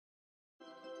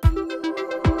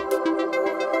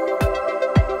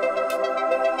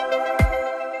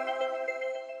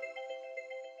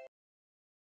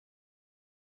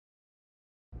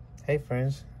Hey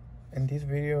friends, in this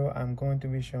video I'm going to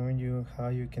be showing you how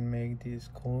you can make these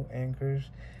cool anchors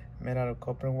made out of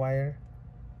copper wire.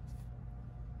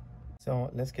 So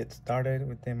let's get started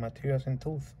with the materials and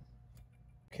tools.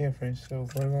 Okay friends, so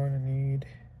we're going to need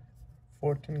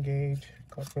 14 gauge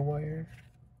copper wire,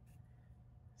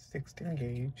 16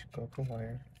 gauge copper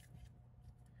wire,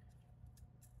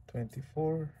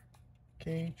 24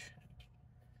 gauge,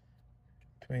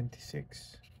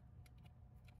 26.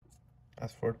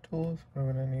 As for tools, we're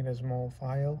going to need a small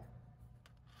file,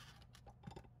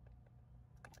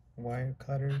 wire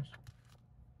cutters,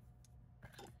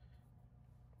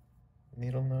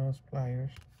 needle nose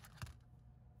pliers,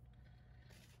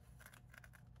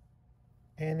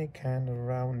 any kind of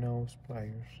round nose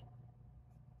pliers.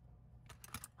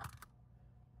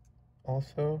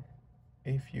 Also,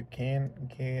 if you can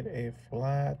get a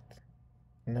flat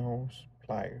nose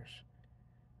pliers,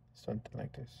 something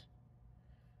like this.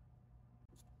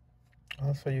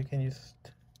 Also, you can use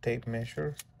tape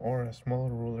measure or a small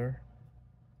ruler.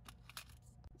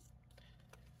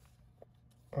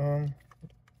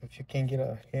 If you can get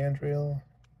a hand drill,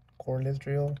 cordless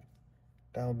drill,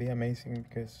 that would be amazing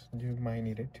because you might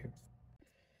need it too.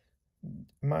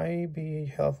 Might be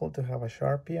helpful to have a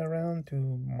Sharpie around to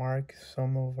mark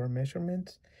some of our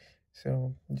measurements.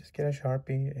 So just get a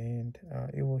Sharpie and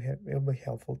it'll be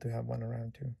helpful to have one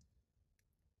around too.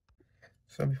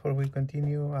 So before we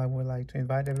continue, I would like to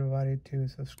invite everybody to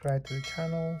subscribe to the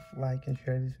channel, like and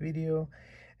share this video,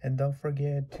 and don't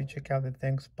forget to check out the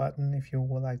thanks button if you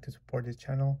would like to support this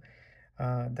channel.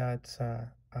 That's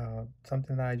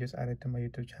something that I just added to my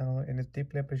YouTube channel, and it's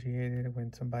deeply appreciated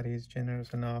when somebody is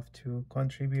generous enough to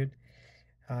contribute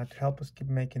to help us keep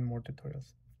making more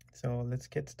tutorials. So let's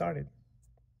get started.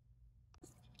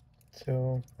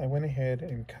 So I went ahead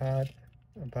and cut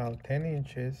about 10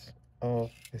 inches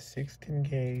of the 16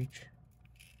 gauge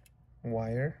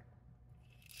wire,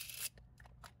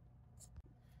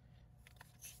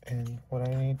 and what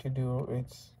I need to do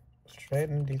is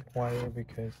straighten this wire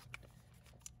because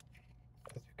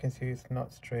as you can see it's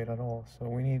not straight at all, so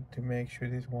we need to make sure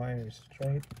this wire is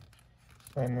straight.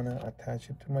 So I'm gonna attach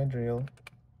it to my drill.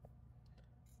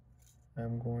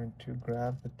 I'm going to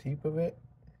grab the tip of it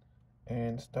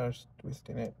and start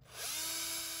twisting it.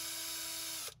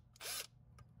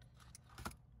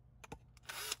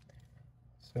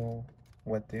 So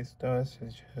what this does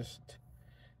is just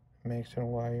makes our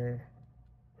wire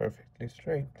perfectly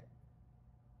straight.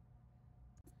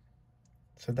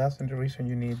 So that's the reason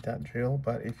you need that drill,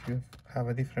 but if you have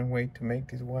a different way to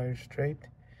make this wire straight,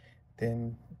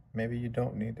 then maybe you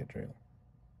don't need the drill.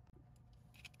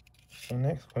 So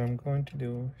next what I'm going to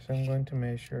do is I'm going to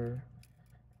measure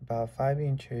about 5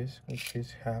 inches, which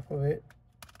is half of it.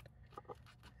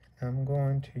 I'm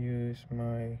going to use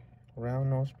my round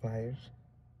nose pliers,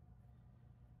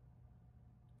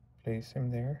 place them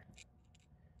there,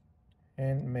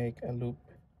 and make a loop,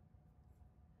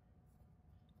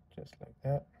 just like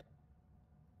that.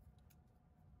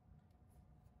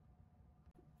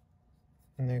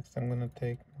 Next I'm going to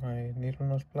take my needle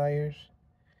nose pliers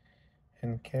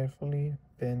and carefully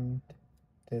bend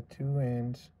the two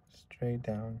ends straight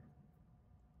down.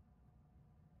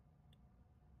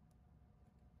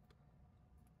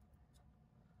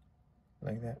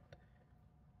 Like that.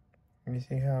 You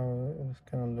see how it was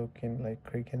kind of looking like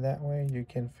crooked that way? You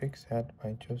can fix that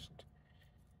by just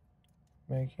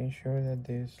making sure that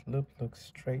this loop looks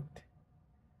straight.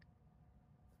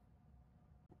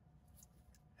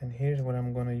 And here's what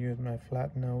I'm going to use my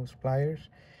flat nose pliers.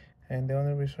 And the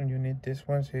only reason you need this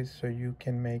ones is so you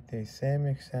can make the same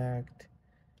exact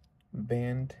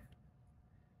bend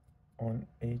on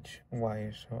each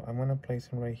wire. So I'm going to place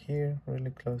them right here,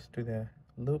 really close to the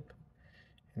loop.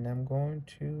 And I'm going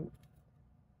to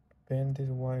bend these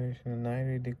wires in a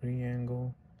 90-degree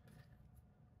angle,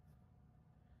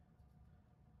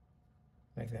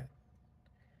 like that.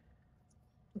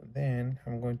 Then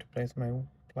I'm going to place my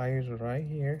pliers right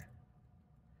here,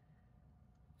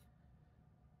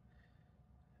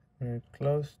 very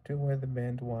close to where the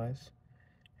bend was,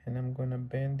 and I'm going to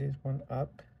bend this one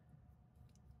up,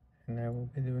 and I will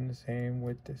be doing the same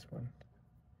with this one.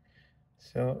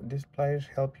 So these pliers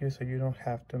help you so you don't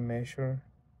have to measure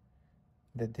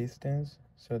the distance,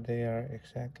 so they are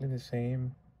exactly the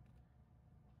same,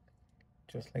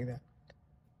 just like that.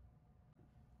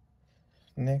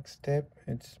 Next step,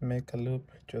 it's make a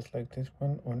loop just like this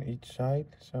one on each side.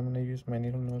 So I'm going to use my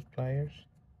needle nose pliers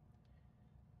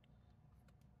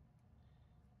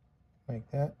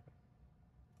like that.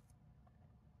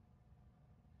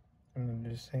 I'm going to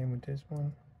do the same with this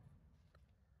one.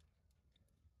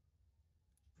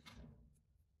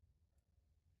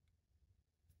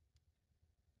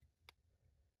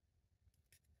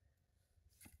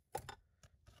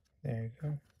 There you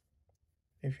go.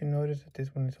 If you notice that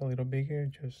this one is a little bigger,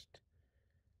 just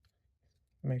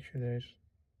make sure there's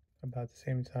about the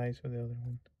same size of the other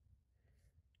one.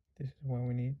 This is what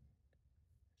we need.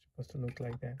 It's supposed to look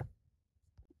like that.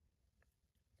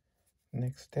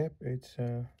 Next step, it's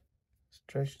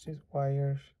stretch these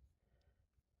wires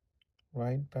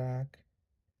right back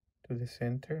to the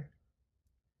center.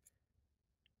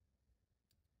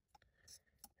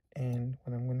 And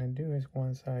what I'm gonna do is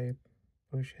once I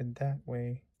push it that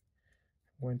way,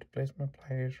 I'm going to place my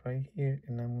pliers right here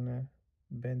and I'm gonna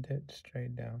bend it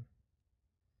straight down.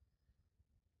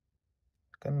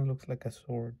 Kind of looks like a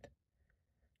sword,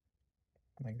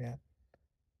 like that.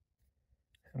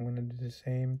 I'm gonna do the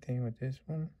same thing with this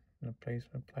one. I'm gonna place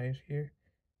my pliers here,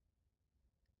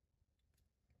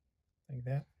 like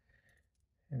that.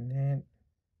 And then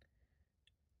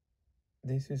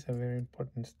this is a very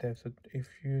important step. So if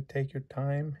you take your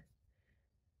time,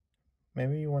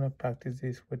 maybe you want to practice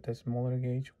this with a smaller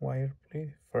gauge wire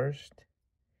please first.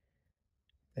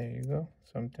 There you go,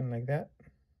 something like that.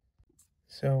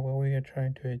 So what we are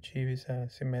trying to achieve is a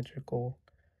symmetrical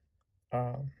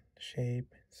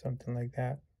shape, something like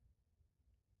that.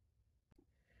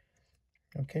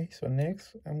 Okay, so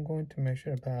next I'm going to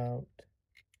measure about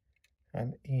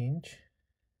an inch.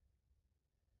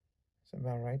 It's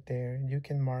about right there. You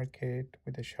can mark it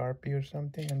with a Sharpie or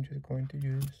something. I'm just going to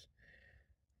use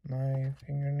my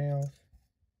fingernails.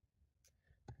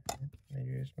 I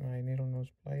use my needle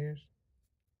nose pliers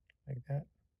like that.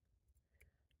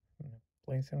 I'm gonna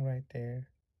place them right there.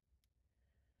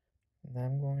 And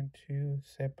I'm going to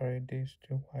separate these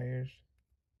two wires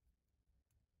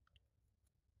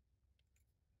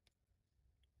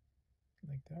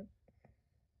like that.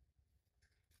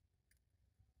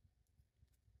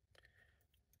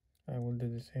 I will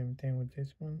do the same thing with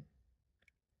this one.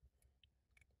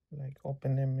 Like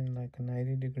open them in like a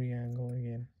 90-degree angle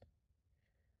again.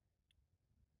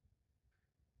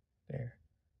 There.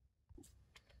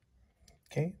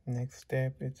 Okay, next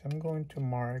step is I'm going to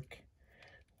mark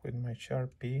with my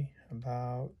Sharpie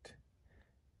about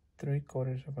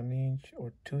 3/4 of an inch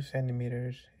or 2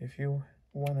 centimeters. If you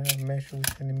want to measure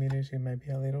with centimeters, it might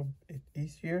be a little bit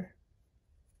easier.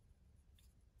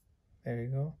 There you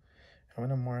go. I'm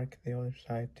gonna mark the other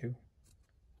side too.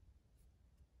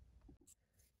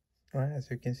 All right,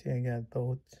 as you can see, I got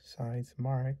both sides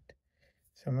marked.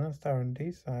 So I'm gonna start on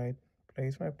this side,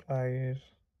 place my pliers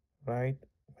right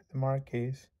where the mark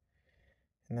is,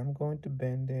 and I'm going to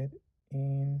bend it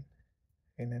in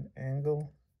an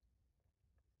angle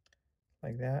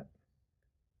like that.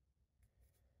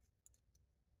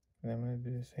 And I'm gonna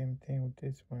do the same thing with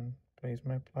this one. Place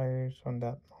my pliers on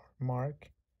that mark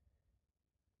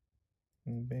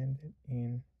and bend it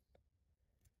in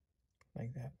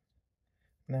like that.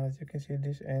 Now, as you can see,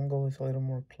 this angle is a little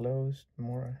more closed,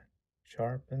 more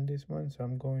sharp than this one. So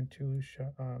I'm going to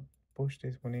push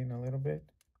this one in a little bit.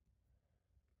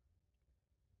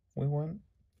 We want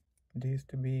this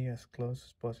to be as close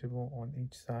as possible on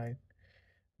each side,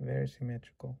 very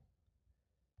symmetrical.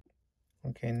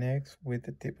 Okay, next with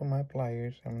the tip of my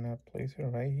pliers, I'm gonna place it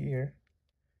right here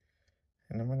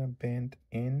and I'm gonna bend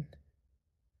in.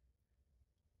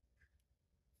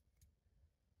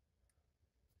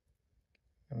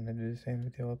 I'm gonna do the same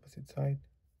with the opposite side.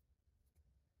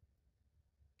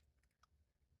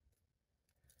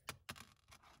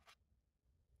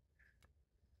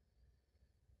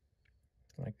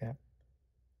 Like that.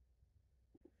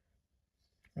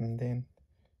 And then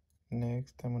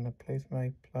next I'm gonna place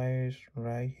my pliers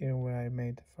right here where I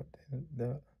made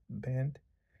the bend,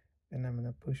 and I'm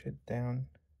gonna push it down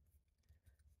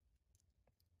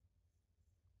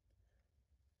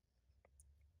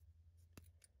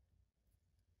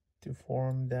to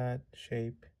form that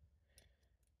shape.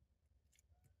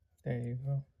 There you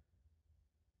go.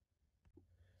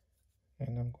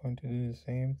 And I'm going to do the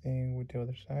same thing with the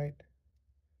other side.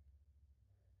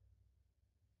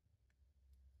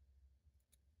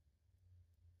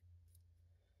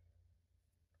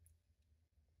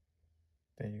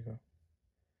 There you go.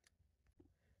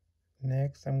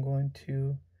 Next, I'm going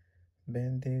to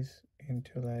bend this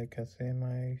into like a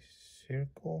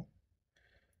semi-circle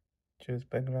just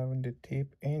by grabbing the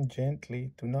tip and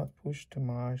gently. Do not push too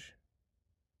much.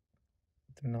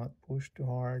 Do not push too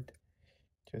hard.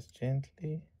 Just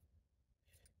gently.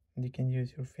 And you can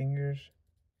use your fingers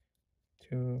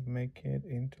to make it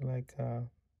into like a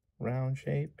round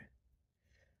shape.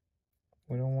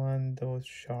 We don't want those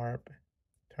sharp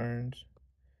turns.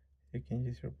 You can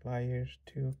use your pliers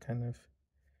to kind of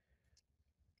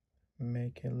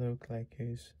make it look like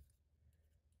it's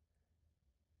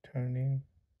turning.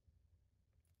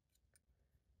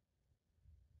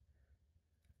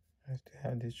 has to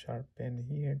have this sharp end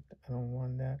here. I don't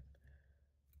want that.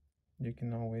 You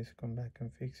can always come back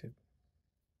and fix it.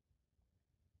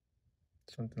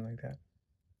 Something like that.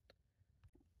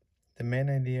 The main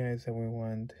idea is that we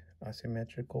want a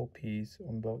symmetrical piece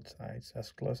on both sides,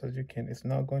 as close as you can. It's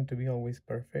not going to be always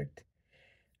perfect,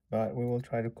 but we will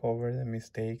try to cover the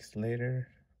mistakes later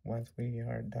once we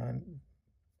are done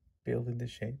building the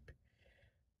shape.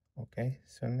 Okay,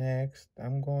 so next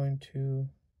I'm going to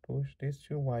push these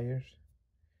two wires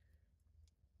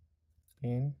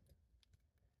in.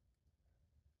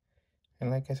 And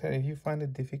like I said, if you find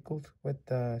it difficult with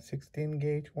the 16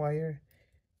 gauge wire,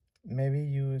 maybe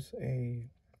use a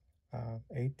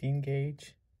 18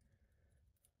 gauge.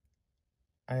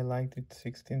 I liked it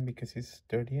 16 because it's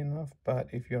sturdy enough, but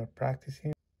if you're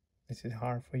practicing, this is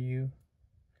hard for you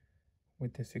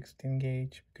with the 16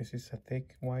 gauge because it's a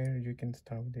thick wire. You can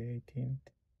start with the 18.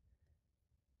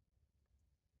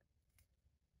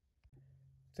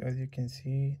 So as you can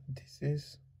see, this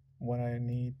is what I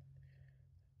need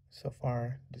so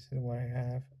far. This is what I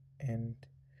have, and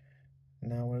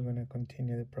now we're going to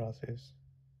continue the process.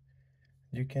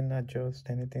 You can adjust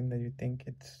anything that you think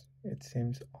it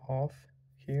seems off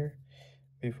here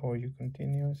before you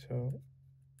continue, so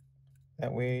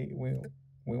that way we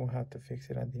won't have to fix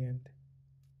it at the end.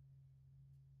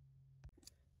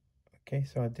 Okay,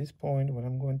 so at this point what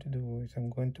I'm going to do is I'm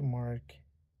going to mark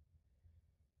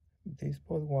these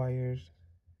both wires,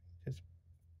 just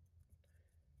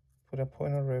put a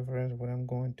point of reference when I'm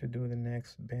going to do the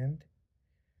next bend,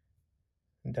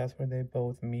 and that's where they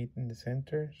both meet in the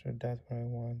center, so that's where I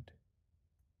want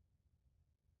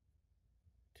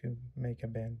to make a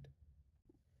bend.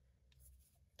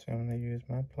 So I'm going to use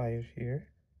my pliers here,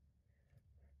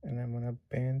 and I'm going to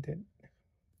bend it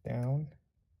down.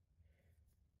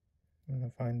 I'm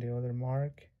going to find the other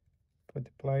mark, put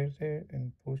the pliers there,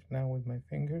 and push now with my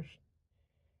fingers,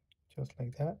 just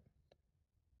like that.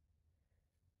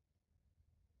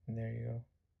 And there you go.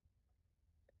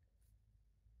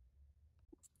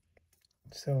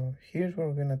 So here's where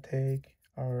we're going to take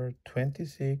our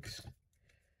 26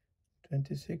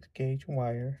 gauge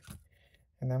wire,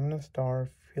 and I'm going to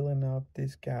start filling up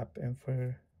this gap, and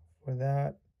for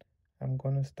that I'm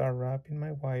going to start wrapping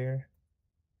my wire.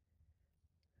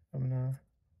 I'm going to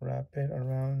wrap it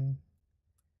around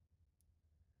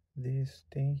this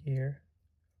thing here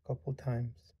a couple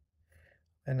times,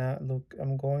 and look,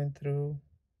 I'm going through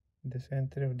the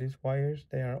center of these wires.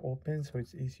 They are open, so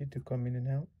it's easy to come in and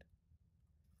out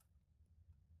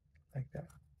like that.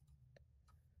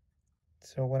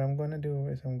 So what I'm going to do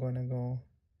is I'm going to go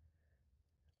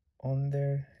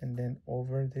under and then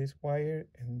over this wire,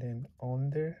 and then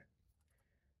under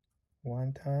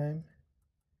one time,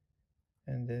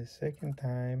 and the second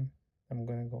time I'm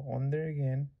going to go under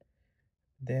again,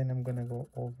 then I'm going to go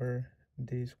over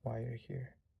this wire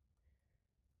here.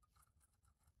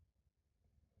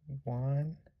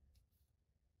 1,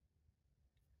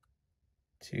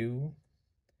 2,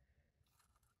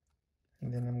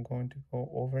 and then I'm going to go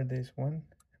over this one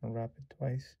and wrap it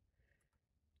twice.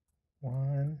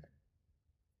 1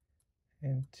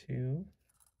 and 2,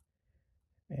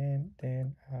 and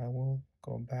then I will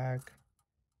go back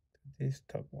to this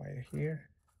top wire here.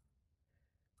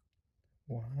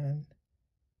 1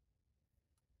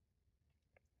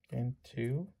 and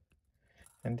 2,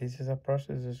 and this is a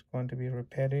process that's going to be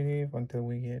repetitive until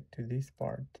we get to this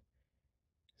part.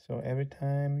 So every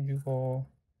time you go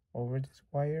over this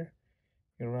wire,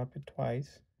 you wrap it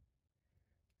twice,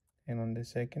 and on the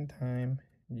second time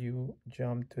you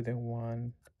jump to the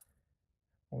one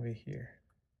over here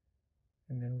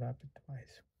and then wrap it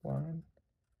twice. 1,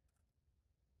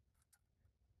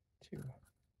 2,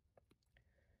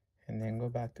 and then go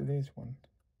back to this one.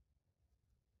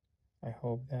 I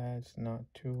hope that's not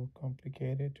too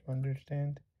complicated to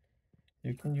understand.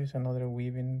 You can use another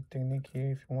weaving technique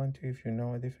here if you want to, if you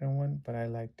know a different one, but I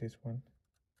like this one.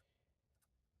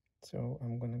 So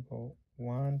I'm gonna go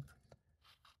 1,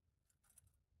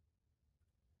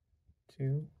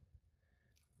 2,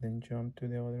 then jump to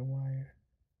the other wire.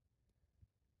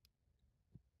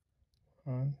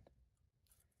 1,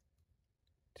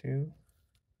 2,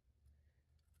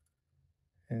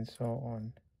 and so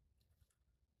on.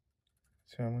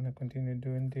 So I'm going to continue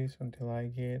doing this until I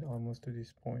get almost to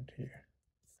this point here.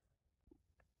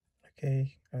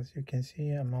 Okay, as you can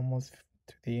see, I'm almost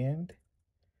to the end.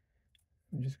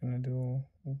 I'm just going to do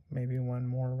maybe one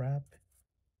more wrap.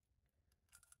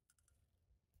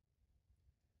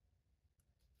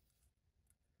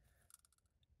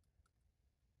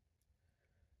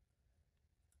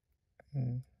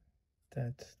 And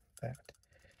that's that.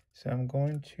 So I'm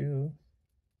going to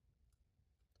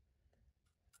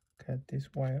cut this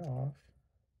wire off,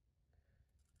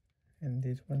 and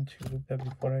this one too. But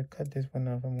before I cut this one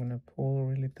off, I'm gonna pull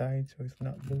really tight so it's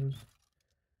not loose.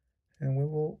 And we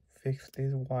will fix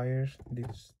these wires,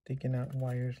 these sticking out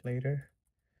wires later.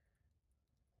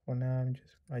 For now,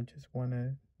 I just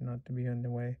wanna not to be on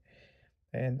the way.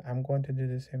 And I'm going to do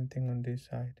the same thing on this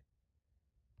side.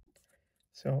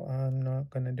 So I'm not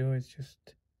gonna do is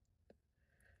just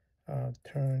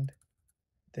turn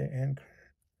the anchor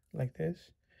like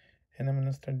this, and I'm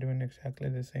gonna start doing exactly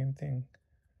the same thing.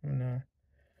 I'm gonna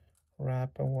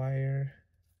wrap a wire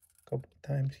a couple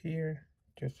times here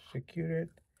just to secure it,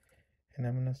 and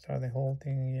I'm gonna start the whole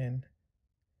thing again.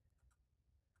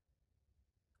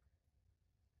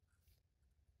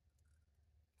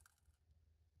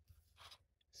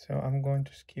 So I'm going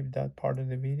to skip that part of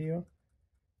the video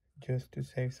just to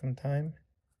save some time,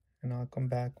 and I'll come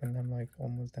back when I'm like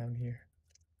almost down here.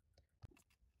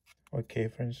 Okay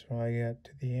friends, so I got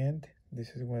to the end. This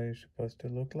is what it's supposed to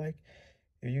look like.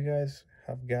 If you guys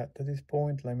have got to this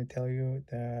point, let me tell you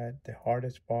that the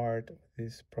hardest part of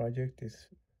this project is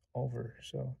over.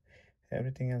 So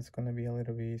everything else is going to be a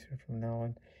little bit easier from now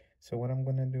on. So what I'm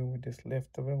going to do with this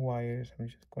leftover wires, I'm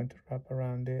just going to wrap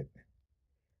around it,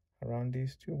 around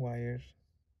these two wires,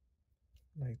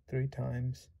 like 3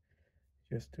 times,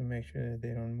 just to make sure that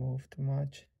they don't move too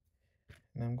much.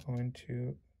 And I'm going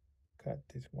to cut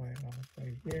this wire off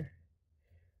right here.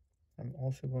 I'm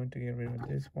also going to get rid of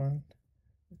this one,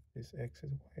 this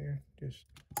excess wire. Just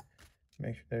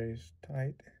make sure that it's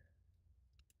tight.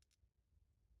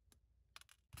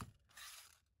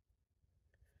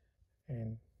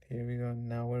 And here we go.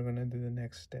 Now we're gonna do the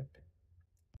next step.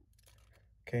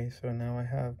 Okay, so now I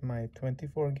have my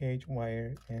 24 gauge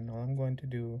wire, and all I'm going to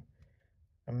do,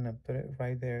 I'm gonna put it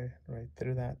right there, right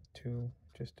through that too,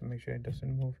 just to make sure it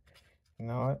doesn't move.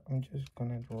 Now I'm just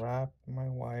gonna wrap my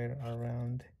wire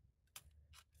around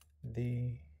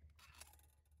the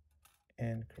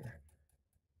anchor.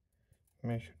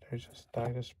 Make sure that it's as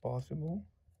tight as possible.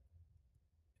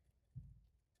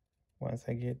 Once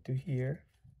I get to here,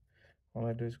 all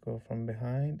I do is go from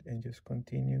behind and just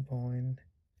continue going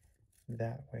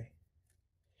that way.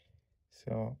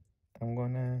 So I'm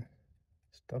gonna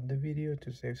stop the video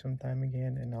to save some time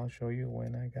again, and I'll show you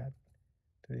when I got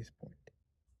to this point.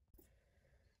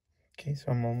 Okay,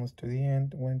 so I'm almost to the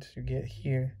end. Once you get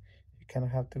here, you kind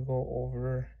of have to go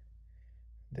over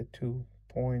the 2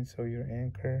 points of your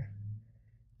anchor.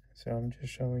 So I'm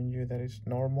just showing you that it's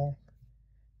normal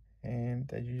and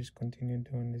that you just continue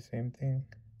doing the same thing.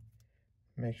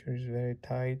 Make sure it's very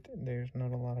tight. There's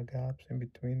not a lot of gaps in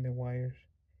between the wires,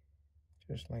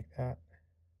 just like that.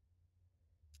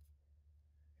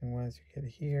 And once you get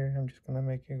here, I'm just gonna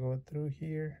make it go through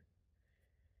here,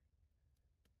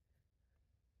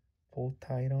 pull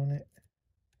tight on it,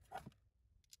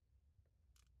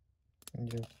 and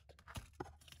just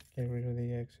get rid of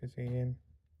the excess again.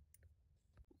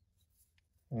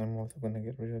 And I'm also gonna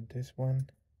get rid of this one.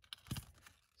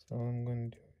 So all I'm gonna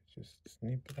do is just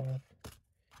snip it off,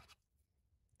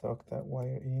 tuck that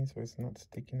wire in so it's not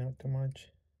sticking out too much.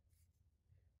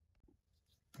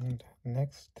 And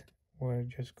next, we're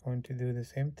just going to do the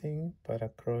same thing, but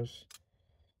across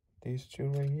these two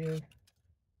right here.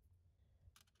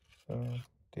 So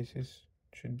this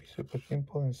should be super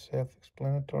simple and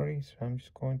self-explanatory. So I'm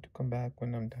just going to come back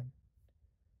when I'm done.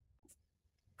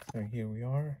 So here we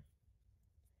are.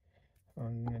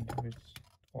 I'm gonna do is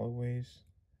always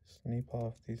snip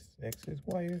off these excess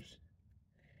wires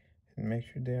and make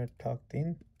sure they are tucked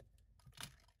in.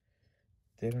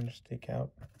 They don't stick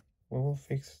out. We'll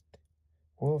fix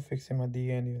them at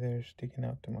the end if they're sticking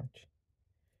out too much.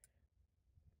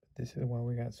 But this is what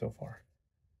we got so far.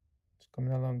 It's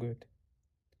coming along good.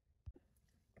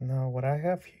 Now what I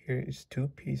have here is 2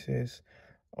 pieces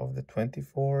of the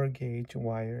 24 gauge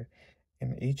wire,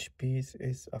 and each piece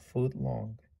is a foot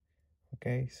long.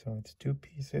 Okay, so it's 2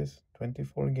 pieces,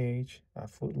 24 gauge, a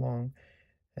foot long,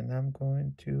 and I'm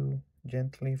going to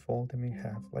gently fold them in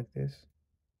half like this.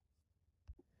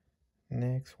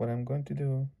 Next, what I'm going to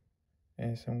do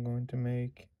is I'm going to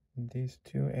make these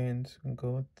 2 ends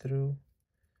go through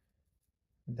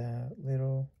that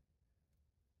little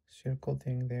circle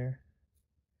thing there,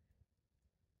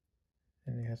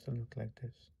 and it has to look like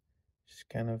this. Just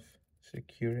kind of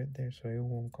secure it there so it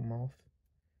won't come off.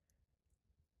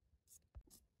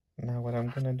 Now what I'm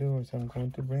gonna do is I'm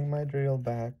going to bring my drill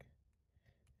back,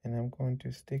 and I'm going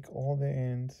to stick all the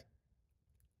ends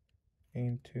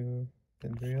into the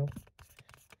drill,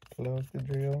 close the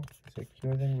drill,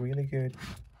 secure them really good,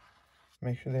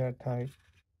 make sure they are tight.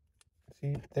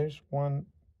 See, there's one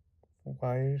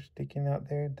wire sticking out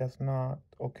there. That's not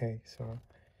okay, so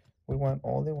We want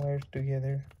all the wires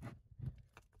together.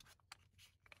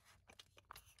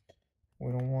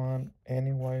 We don't want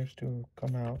any wires to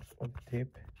come out of the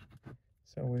tip.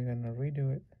 So we're gonna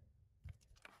redo it.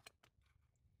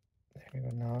 There we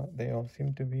go. Now they all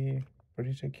seem to be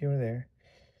pretty secure there.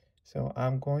 So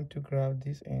I'm going to grab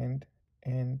this end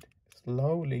and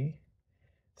slowly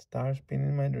start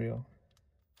spinning my drill.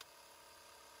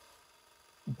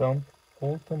 Don't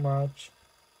pull too much,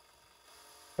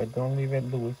 but don't leave it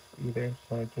loose either.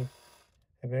 So just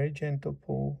a very gentle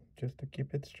pull just to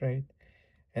keep it straight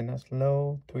and a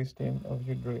slow twisting of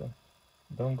your drill.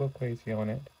 Don't go crazy on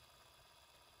it.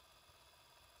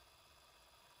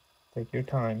 Take your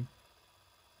time.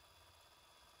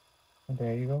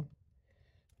 There you go.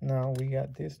 Now we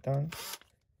got this done.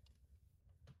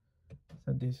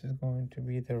 So this is going to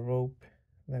be the rope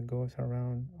that goes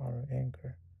around our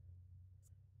anchor.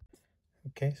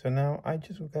 Okay, so now I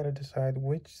just gotta decide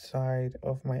which side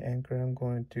of my anchor I'm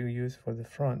going to use for the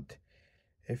front.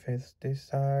 If it's this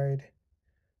side,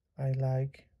 I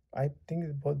think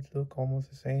they both look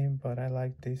almost the same, but I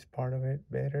like this part of it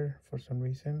better for some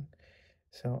reason.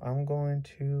 So I'm going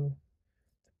to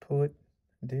put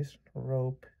this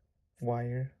rope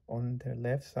wire on the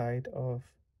left side of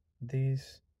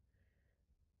this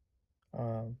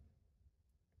uh,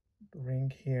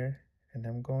 ring here, and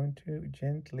I'm going to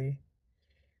gently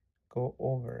go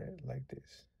over it like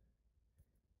this.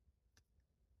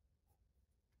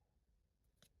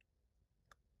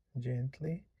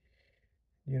 Gently.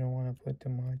 You don't want to put too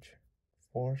much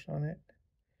force on it.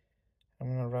 I'm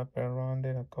going to wrap it around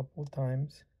it a couple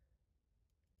times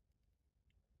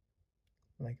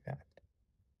like that.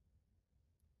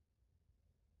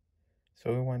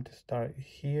 So we want to start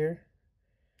here,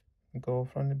 go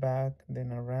from the back,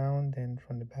 then around, then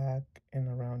from the back and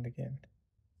around again.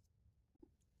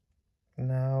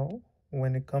 Now,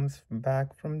 when it comes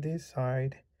back from this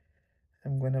side,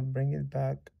 I'm going to bring it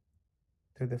back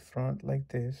to the front like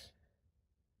this.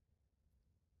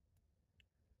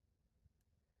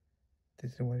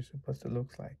 This is what it's supposed to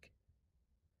look like.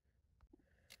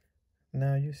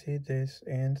 Now you see this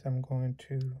ends, I'm going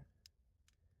to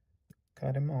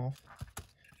cut them off.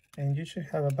 And you should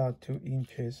have about 2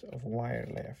 inches of wire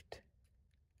left.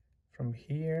 From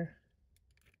here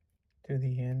to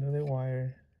the end of the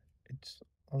wire, it's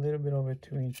a little bit over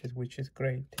 2 inches, which is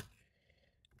great.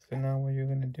 So now what you're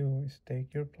gonna do is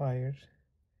take your pliers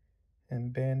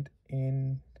and bend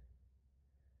in,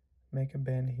 make a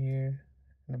bend here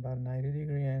in about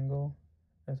 90-degree angle.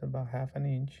 That's about 1/2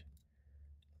 inch,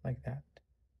 like that.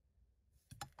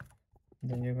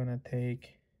 Then you're gonna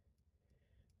take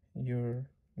your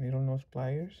needle nose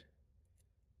pliers.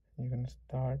 You're gonna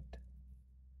start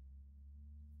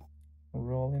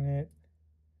rolling it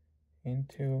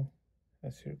into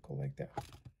a circle like that.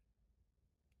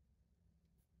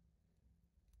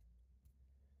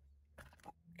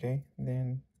 Okay,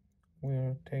 then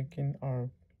we're taking our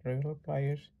regular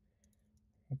pliers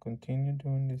and continue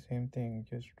doing the same thing,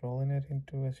 just rolling it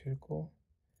into a circle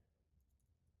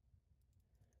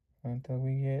until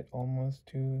we get almost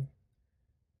to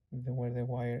where the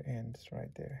wire ends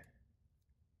right there.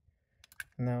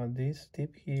 Now this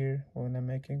tip here, we're gonna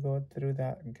make it go through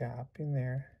that gap in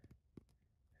there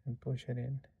and push it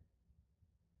in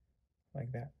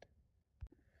like that.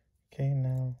 Okay,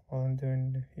 now all I'm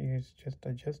doing here is just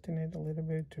adjusting it a little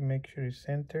bit to make sure it's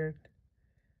centered,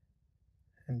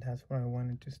 and that's where I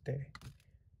want it to stay.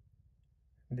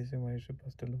 This is what it's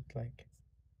supposed to look like.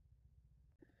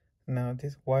 Now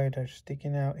this wire that's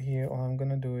sticking out here, all I'm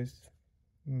gonna do is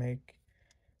make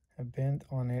a bend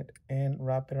on it and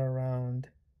wrap it around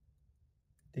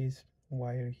this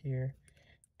wire here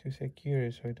to secure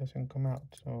it so it doesn't come out.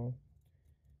 So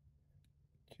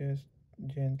just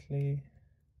gently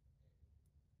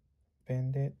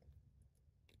bend it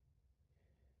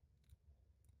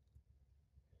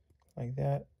like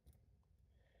that.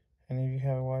 And if you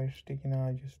have wires sticking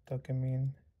out, just tuck them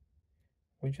in.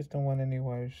 We just don't want any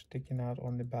wires sticking out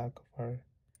on the back of our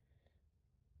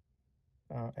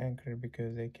anchor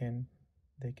because they can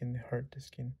hurt the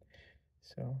skin.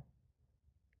 So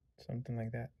something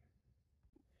like that.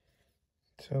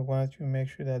 So once you make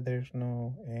sure that there's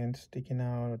no ends sticking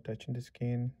out or touching the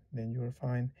skin, then you're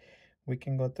fine. We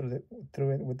can go through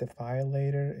it with the file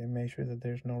later and make sure that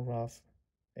there's no rough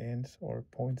ends or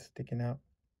points sticking out.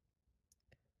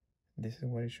 This is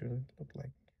what it should look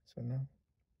like.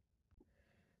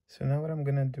 So now what I'm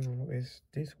gonna do is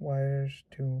these wires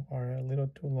are a little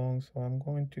too long, so I'm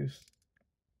going to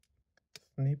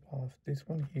snip off this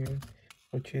one here,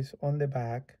 which is on the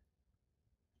back.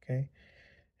 Okay,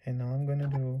 and all I'm gonna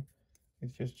do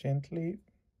is just gently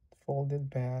fold it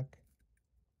back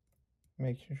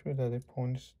making sure that the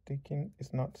point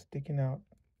is not sticking out,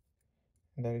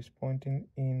 and that is pointing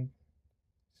in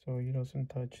so it doesn't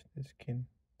touch the skin,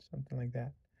 something like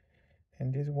that.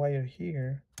 And this wire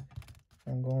here,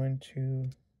 I'm going to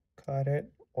cut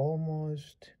it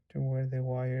almost to where the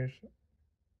wires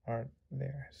are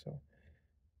there, so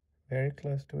very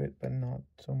close to it but not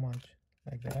so much,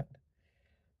 like that.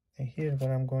 And here's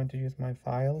where I'm going to use my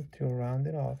file to round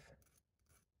it off.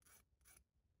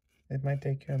 It might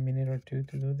take you a minute or two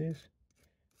to do this,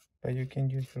 but you can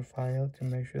use your file to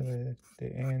make sure that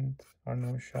the ends are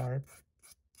not sharp.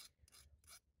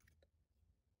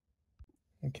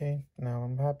 Okay, now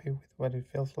I'm happy with what it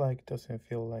feels like. It doesn't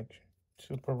feel like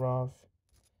super rough,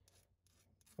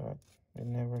 but it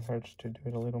never hurts to do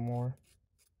it a little more.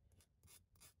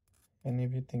 And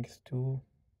if you think it's too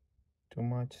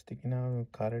much sticking out, we'll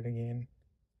cut it again.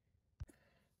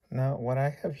 Now what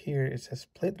I have here is a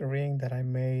split ring that I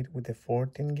made with the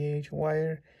 14 gauge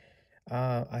wire.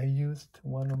 I used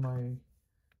one of my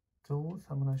tools.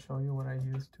 I'm gonna show you what I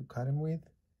used to cut them with.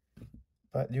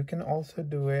 But you can also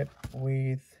do it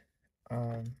with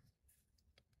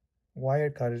wire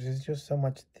cutters. It's just so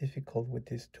much difficult with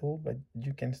this tool, but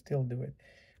you can still do it.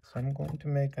 So I'm going to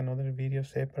make another video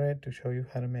separate to show you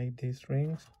how to make these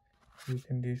rings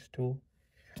using this tool.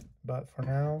 But for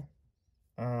now,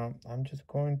 I'm just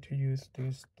going to use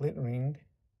this split ring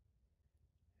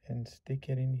and stick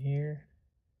it in here,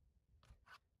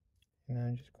 and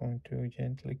I'm just going to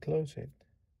gently close it.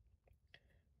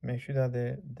 Make sure that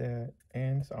the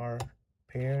ends are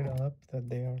paired up, that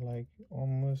they are like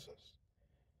almost as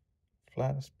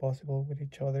flat as possible with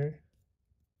each other,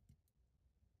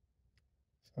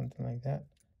 something like that.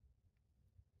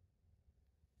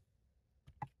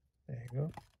 There you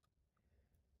go.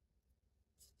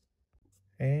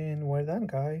 And we're done,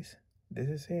 guys. This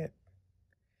is it.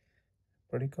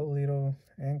 Pretty cool little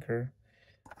anchor.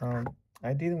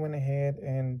 I did went ahead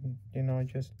and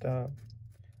just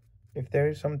if there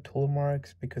is some tool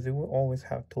marks, because it will always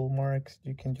have tool marks,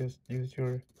 you can just use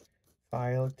your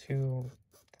file to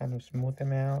kind of smooth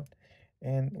them out.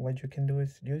 And what you can do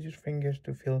is use your fingers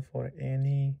to feel for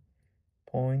any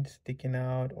points sticking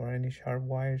out or any sharp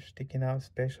wires sticking out,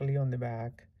 especially on the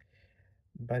back.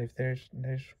 But if there's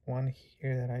one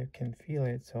here that I can feel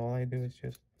it, so all I do is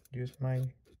just use my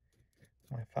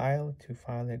file to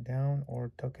file it down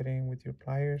or tuck it in with your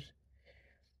pliers.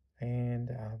 And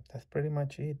that's pretty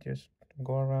much it. Just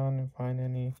go around and find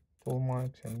any tool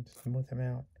marks and smooth them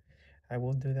out. I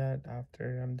will do that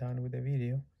after I'm done with the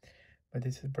video, but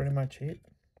this is pretty much it.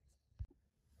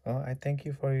 Well, I thank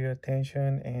you for your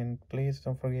attention, and please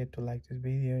don't forget to like this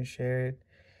video and share it.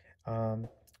 um,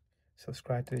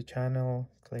 Subscribe to the channel,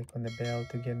 click on the bell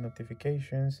to get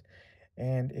notifications,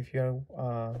 and if you're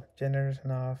generous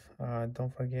enough,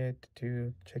 don't forget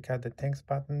to check out the thanks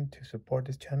button to support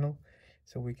this channel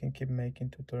so we can keep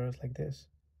making tutorials like this.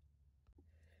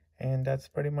 And that's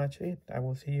pretty much it. I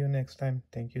will see you next time.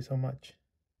 Thank you so much.